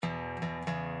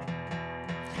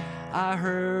I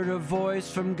heard a voice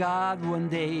from God one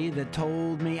day that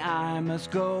told me I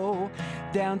must go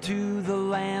down to the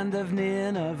land of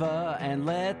Nineveh and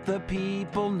let the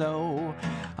people know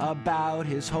about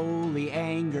his holy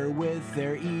anger with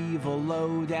their evil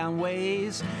low-down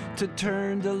ways. To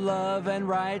turn to love and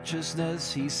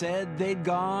righteousness, he said they'd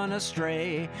gone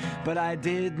astray. But I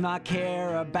did not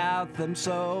care about them,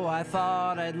 so I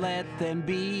thought I'd let them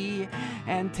be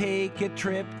and take a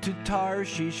trip to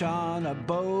Tarshish on a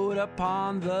boat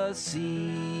upon the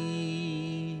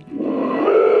sea.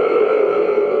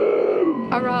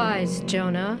 Arise,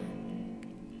 Jonah.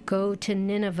 Go to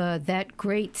Nineveh, that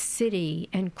great city,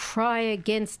 and cry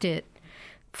against it,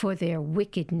 for their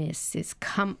wickedness is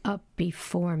come up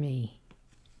before me.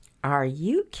 Are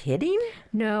you kidding?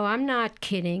 No, I'm not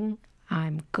kidding.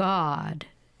 I'm God.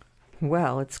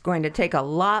 Well, it's going to take a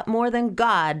lot more than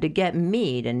God to get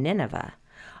me to Nineveh.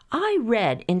 I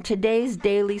read in today's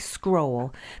Daily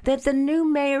Scroll that the new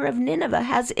mayor of Nineveh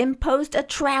has imposed a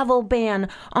travel ban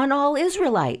on all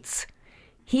Israelites.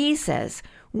 He says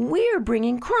we're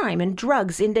bringing crime and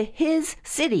drugs into his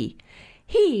city.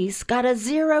 He's got a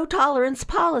zero-tolerance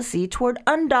policy toward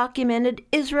undocumented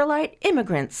Israelite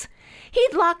immigrants.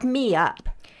 He'd lock me up.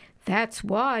 That's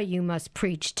why you must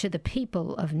preach to the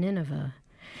people of Nineveh.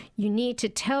 You need to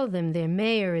tell them their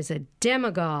mayor is a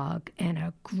demagogue and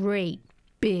a great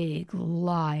big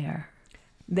liar.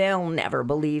 They'll never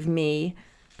believe me.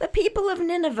 The people of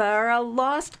Nineveh are a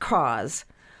lost cause.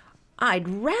 I'd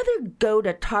rather go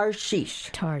to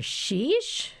Tarshish.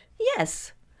 Tarshish?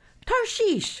 Yes,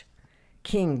 Tarshish.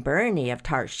 King Bernie of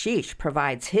Tarshish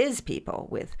provides his people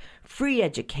with free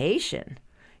education,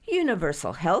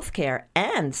 universal health care,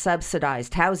 and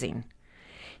subsidized housing.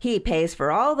 He pays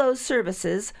for all those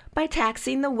services by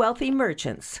taxing the wealthy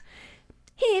merchants.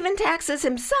 He even taxes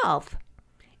himself.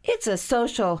 It's a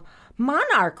social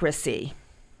monarchy.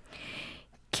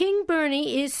 King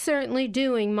Bernie is certainly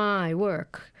doing my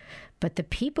work, but the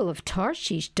people of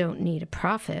Tarshish don't need a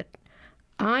prophet.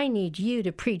 I need you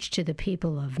to preach to the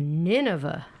people of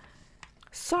Nineveh.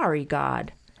 Sorry,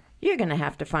 God. You're going to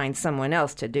have to find someone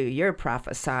else to do your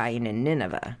prophesying in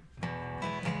Nineveh.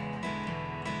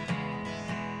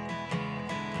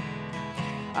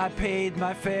 I paid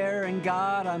my fare and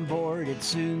got on board. It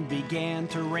soon began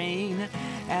to rain,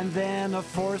 and then a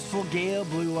forceful gale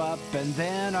blew up, and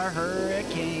then a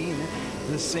hurricane.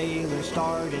 The sailors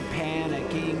started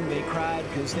panicking. They cried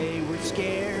 'cause they were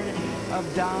scared of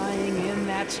dying in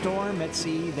that storm at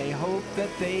sea. They hoped that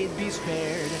they'd be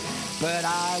spared. But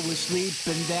I was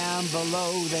sleeping down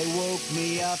below. They woke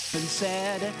me up and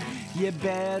said, "You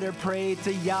better pray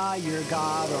to Yah, your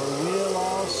God, or we'll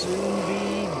all soon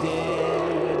be dead."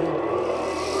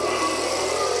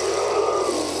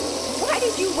 Why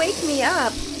did you wake me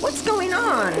up? What's going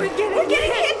on? We're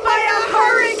getting hit by a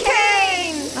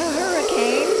hurricane! A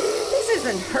hurricane? This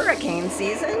isn't hurricane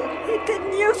season. It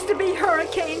didn't used to be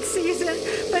hurricane season,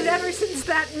 but ever since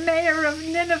that mayor of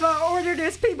Nineveh ordered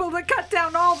his people to cut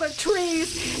down all the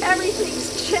trees,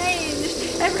 everything's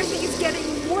changed. Everything's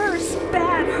getting worse.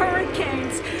 Bad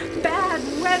hurricanes, bad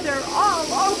weather all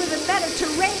over the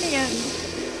Mediterranean.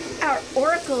 Our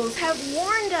oracles have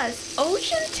warned us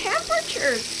ocean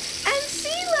temperatures and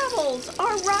sea levels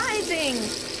are rising.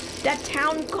 That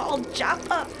town called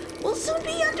Joppa will soon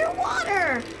be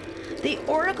underwater. The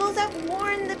oracles have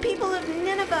warned the people of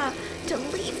Nineveh to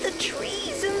leave the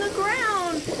trees in the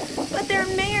ground, but their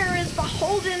mayor is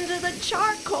beholden to the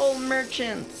charcoal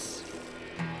merchants.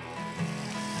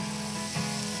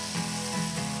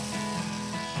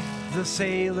 The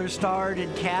sailors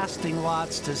started casting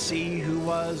lots to see who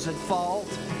was at fault.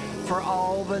 For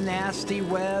all the nasty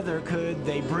weather, could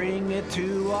they bring it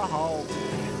to a halt?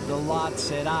 The lot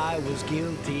said I was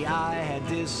guilty, I had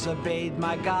disobeyed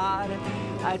my God.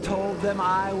 I told them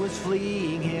I was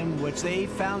fleeing him, which they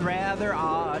found rather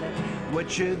odd. What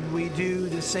should we do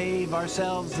to save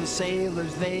ourselves? The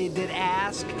sailors, they did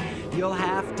ask. You'll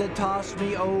have to toss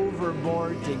me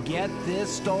overboard to get this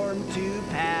storm to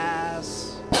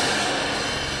pass.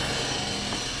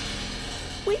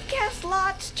 We've cast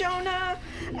lots, Jonah,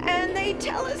 and they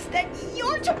tell us that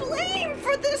you're to blame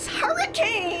for this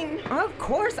hurricane. Of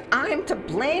course I'm to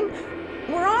blame.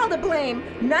 We're all to blame.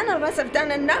 None of us have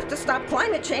done enough to stop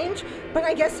climate change, but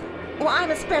I guess,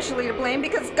 I'm especially to blame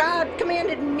because God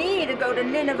commanded me to go to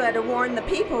Nineveh to warn the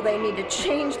people they need to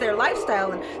change their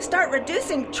lifestyle and start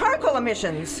reducing charcoal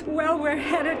emissions. Well, we're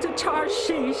headed to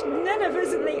Tarshish.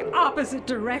 Nineveh's in the opposite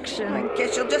direction. I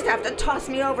guess you'll just have to toss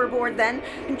me overboard then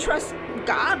and trust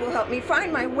God will help me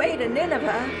find my way to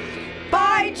Nineveh.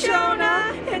 Bye,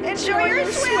 Jonah. Enjoy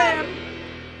your swim.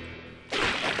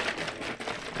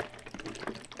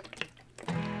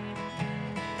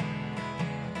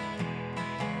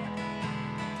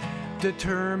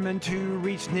 Determined to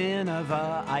reach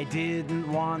Nineveh, I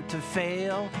didn't want to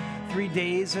fail. 3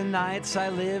 days and nights I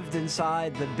lived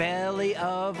inside the belly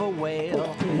of a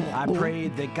whale. I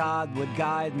prayed that God would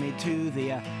guide me to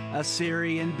the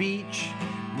Assyrian beach.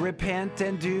 Repent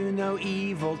and do no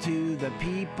evil to the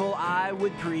people I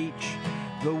would preach.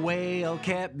 The whale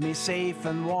kept me safe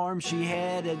and warm. She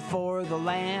headed for the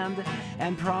land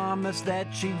and promised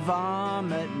that she'd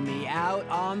vomit me out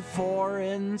on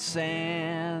foreign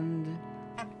sand.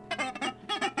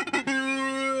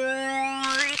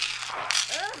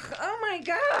 Oh my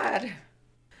God!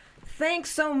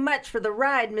 Thanks so much for the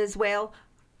ride, Ms. Whale.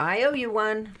 I owe you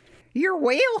one. You're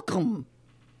welcome.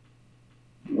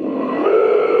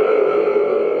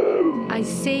 I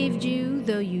saved you,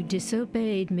 though you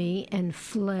disobeyed me and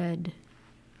fled.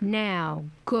 Now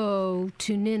go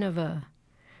to Nineveh.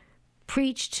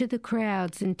 Preach to the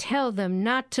crowds and tell them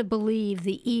not to believe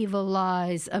the evil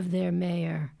lies of their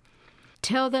mayor.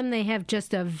 Tell them they have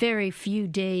just a very few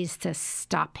days to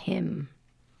stop him.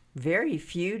 Very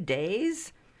few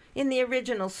days? In the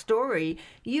original story,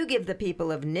 you give the people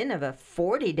of Nineveh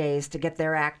 40 days to get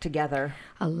their act together.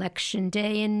 Election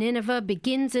day in Nineveh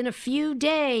begins in a few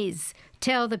days.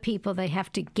 Tell the people they have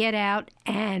to get out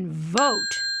and vote.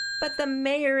 But the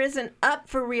mayor isn't up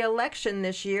for re-election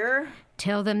this year.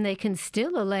 Tell them they can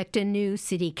still elect a new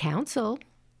city council.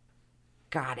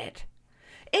 Got it.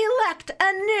 Elect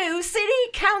a new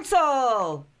city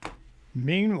council!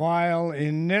 Meanwhile,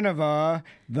 in Nineveh,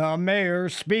 the mayor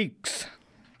speaks.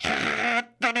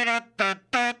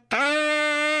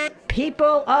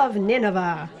 People of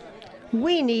Nineveh,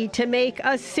 we need to make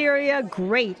Assyria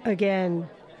great again.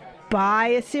 Buy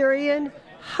Assyrian,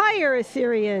 hire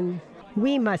Assyrian.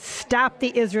 We must stop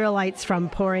the Israelites from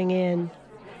pouring in.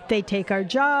 They take our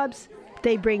jobs,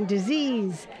 they bring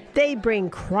disease, they bring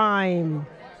crime.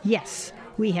 Yes,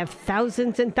 we have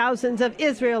thousands and thousands of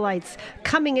Israelites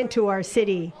coming into our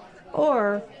city,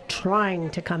 or trying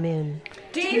to come in.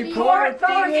 Deport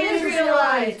the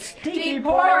Israelites!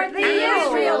 Deport the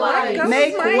Israelites!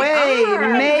 Make way!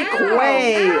 Make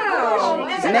way!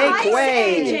 Make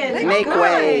way! Make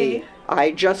way!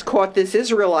 I just caught this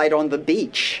Israelite on the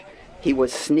beach. He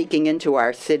was sneaking into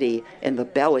our city in the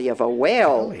belly of a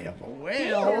whale.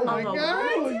 Oh my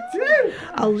God!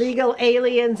 Illegal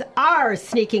aliens are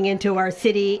sneaking into our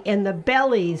city in the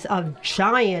bellies of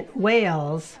giant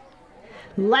whales.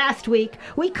 Last week,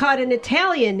 we caught an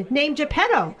Italian named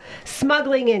Geppetto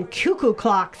smuggling in cuckoo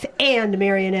clocks and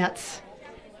marionettes.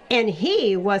 And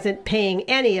he wasn't paying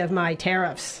any of my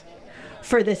tariffs.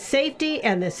 For the safety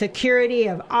and the security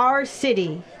of our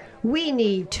city, we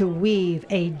need to weave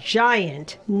a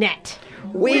giant net.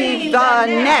 Weave the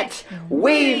net!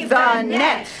 Weave the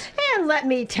net! And let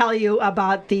me tell you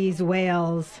about these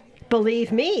whales.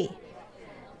 Believe me,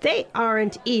 they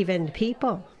aren't even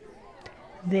people.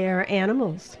 They're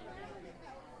animals.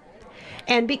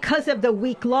 And because of the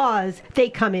weak laws, they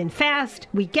come in fast.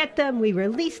 We get them, we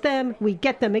release them, we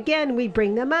get them again, we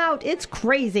bring them out. It's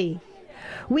crazy.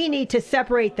 We need to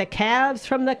separate the calves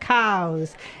from the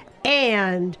cows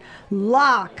and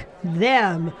lock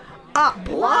them up.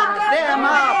 Lock them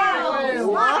up!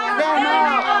 Lock them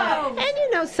up! And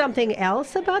you know something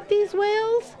else about these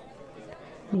whales?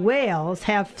 Whales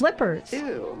have flippers.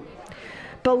 Ew.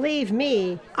 Believe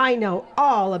me, I know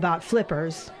all about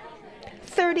flippers.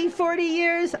 30, 40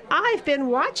 years, I've been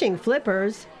watching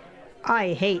flippers. I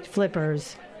hate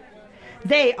flippers.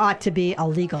 They ought to be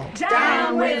illegal.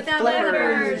 Down with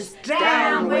flippers!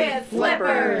 Down with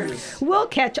flippers! We'll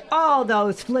catch all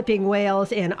those flipping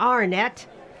whales in our net.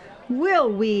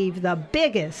 We'll weave the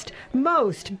biggest,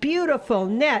 most beautiful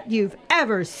net you've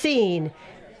ever seen.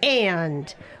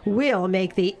 And we'll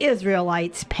make the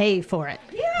Israelites pay for it.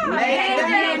 Make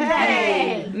them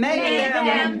pay! Make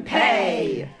them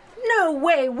pay! No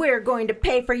way we're going to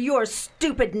pay for your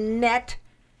stupid net.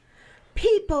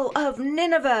 People of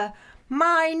Nineveh,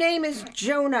 my name is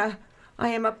Jonah. I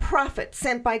am a prophet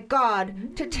sent by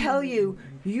God to tell you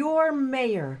your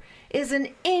mayor is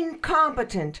an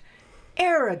incompetent,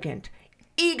 arrogant,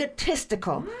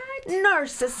 egotistical,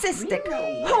 narcissistic,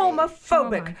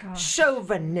 homophobic,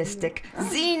 chauvinistic,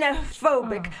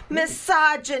 xenophobic,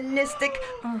 misogynistic,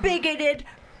 bigoted,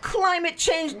 climate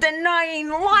change denying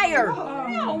liar.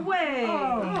 No way!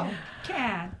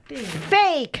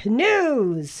 Fake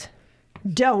news!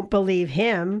 Don't believe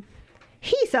him.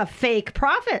 He's a fake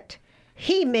prophet.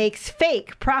 He makes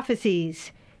fake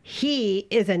prophecies. He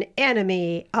is an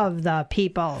enemy of the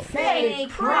people. Fake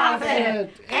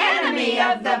prophet! Enemy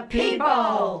of the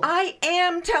people! I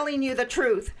am telling you the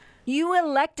truth. You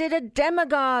elected a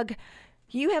demagogue.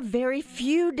 You have very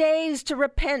few days to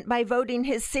repent by voting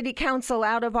his city council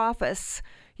out of office.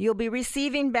 You'll be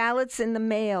receiving ballots in the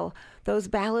mail. Those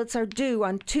ballots are due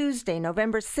on Tuesday,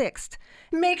 November 6th.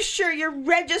 Make sure you're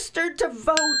registered to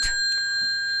vote.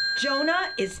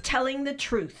 Jonah is telling the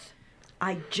truth.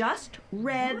 I just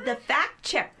read the fact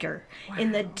checker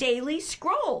in the Daily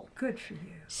Scroll. Good for you.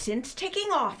 Since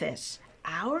taking office,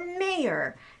 our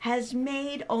mayor has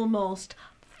made almost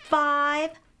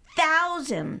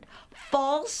 5,000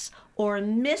 false or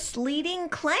misleading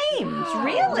claims.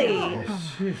 Really?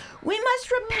 We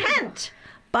must repent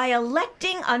by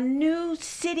electing a new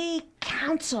city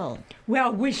council.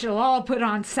 Well, we shall all put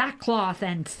on sackcloth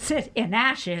and sit in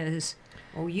ashes.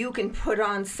 Oh, you can put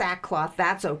on sackcloth,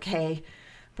 that's okay.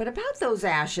 But about those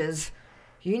ashes,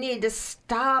 you need to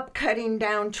stop cutting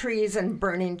down trees and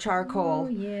burning charcoal. Oh,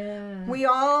 yeah. We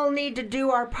all need to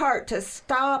do our part to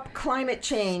stop climate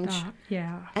change.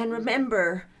 Yeah. And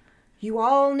remember, you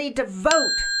all need to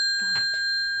vote.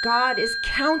 God is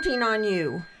counting on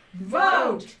you.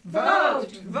 Vote!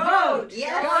 Vote! Vote!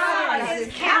 Yes, God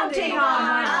is counting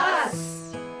on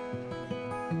us.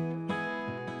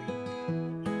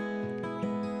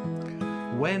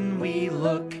 When we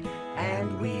look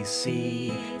and we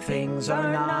see things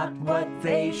are not what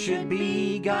they should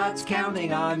be, God's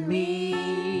counting on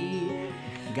me.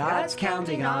 God's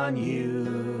counting on you.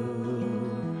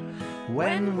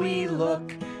 When we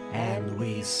look and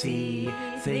we see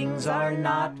things are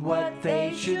not what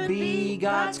they should be,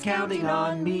 God's counting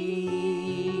on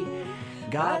me.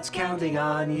 God's counting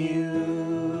on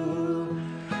you.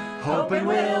 Hoping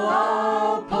we'll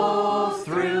all pull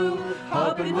through.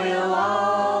 Hoping we'll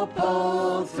all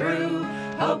pull through.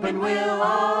 Hoping we'll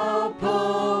all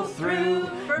pull through.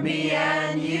 Me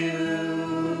and you.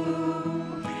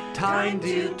 Time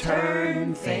to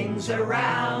turn things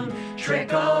around.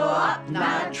 Trickle up,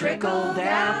 not trickle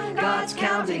down. God's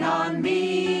counting on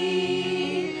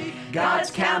me.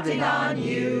 God's counting on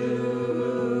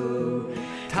you.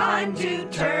 Time to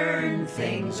turn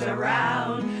things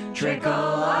around. Trickle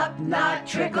up, not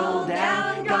trickle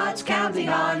down. God's counting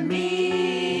on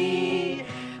me.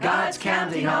 God's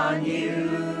counting on you.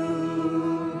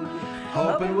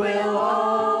 Hoping we'll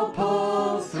all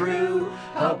pull through.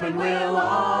 Hoping we'll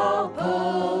all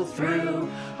pull through.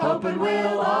 Hoping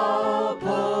we'll all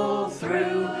pull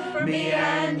through. Me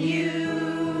and you.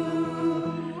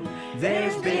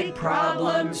 There's big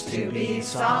problems to be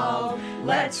solved.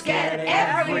 Let's get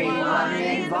everyone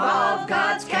involved.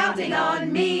 God's counting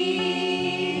on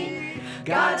me.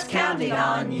 God's counting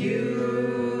on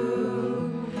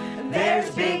you. There's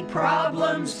big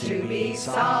problems to be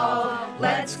solved.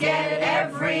 Let's get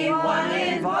everyone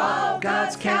involved.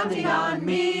 God's counting on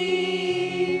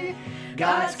me.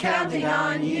 God's counting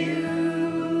on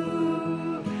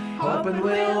you. Hoping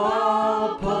we'll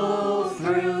all pull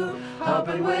through.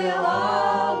 Hoping we'll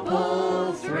all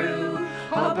pull through.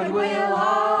 Hoping we'll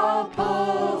all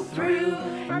pull through.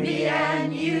 Me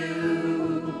and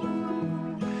you.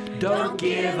 Don't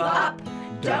give up.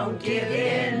 Don't give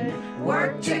in.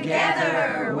 Work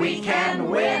together. We can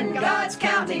win. God's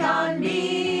counting on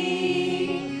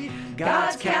me.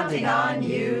 God's counting on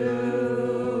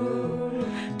you.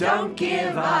 Don't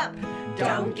give up.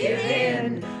 Don't give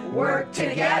in. Work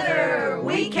together,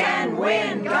 we can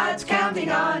win. God's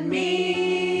counting on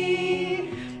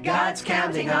me. God's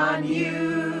counting on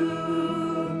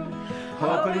you.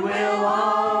 Hoping we'll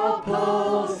all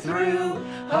pull through.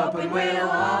 Hoping we'll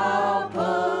all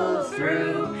pull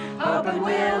through. Hoping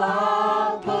we'll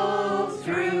all pull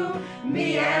through.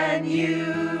 Me and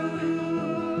you.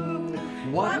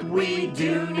 What we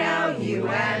do now, you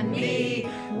and me,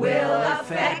 will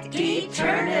affect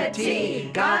eternity.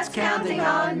 God's counting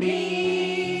on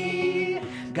me.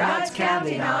 God's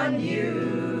counting on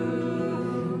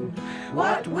you.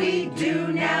 What we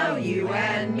do now, you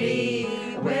and me,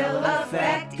 will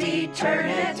affect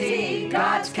eternity.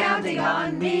 God's counting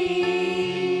on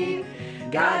me.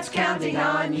 God's counting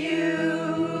on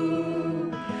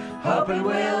you. Hoping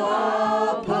we'll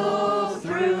all pull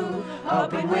through.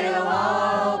 Hoping we'll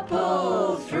all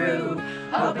pull through.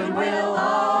 Hoping we'll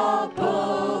all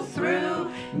pull through.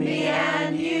 Me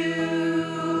and you.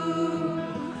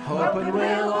 Hoping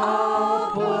we'll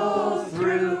all pull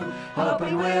through.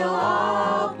 Hoping we'll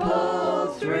all pull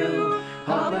through.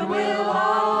 Hoping we'll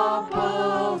all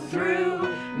pull through.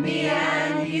 Me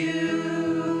and you.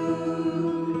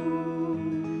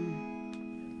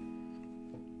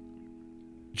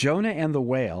 Jonah and the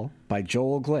Whale by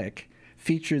Joel Glick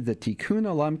featured the Tikkun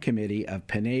Olam Committee of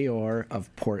Pnei Or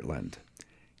of Portland.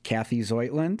 Kathy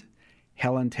Zoitland,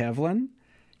 Helen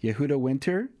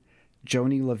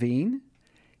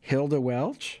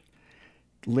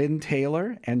Lynn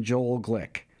Taylor and Joel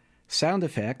Glick. Sound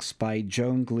effects by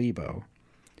Joan Glebo.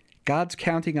 God's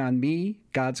Counting on Me,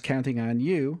 God's Counting on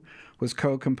You was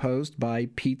co-composed by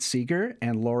Pete Seeger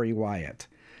and Lori Wyatt.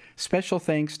 Special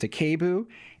thanks to Kebu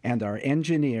and our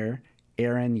engineer,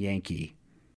 Aaron Yankee.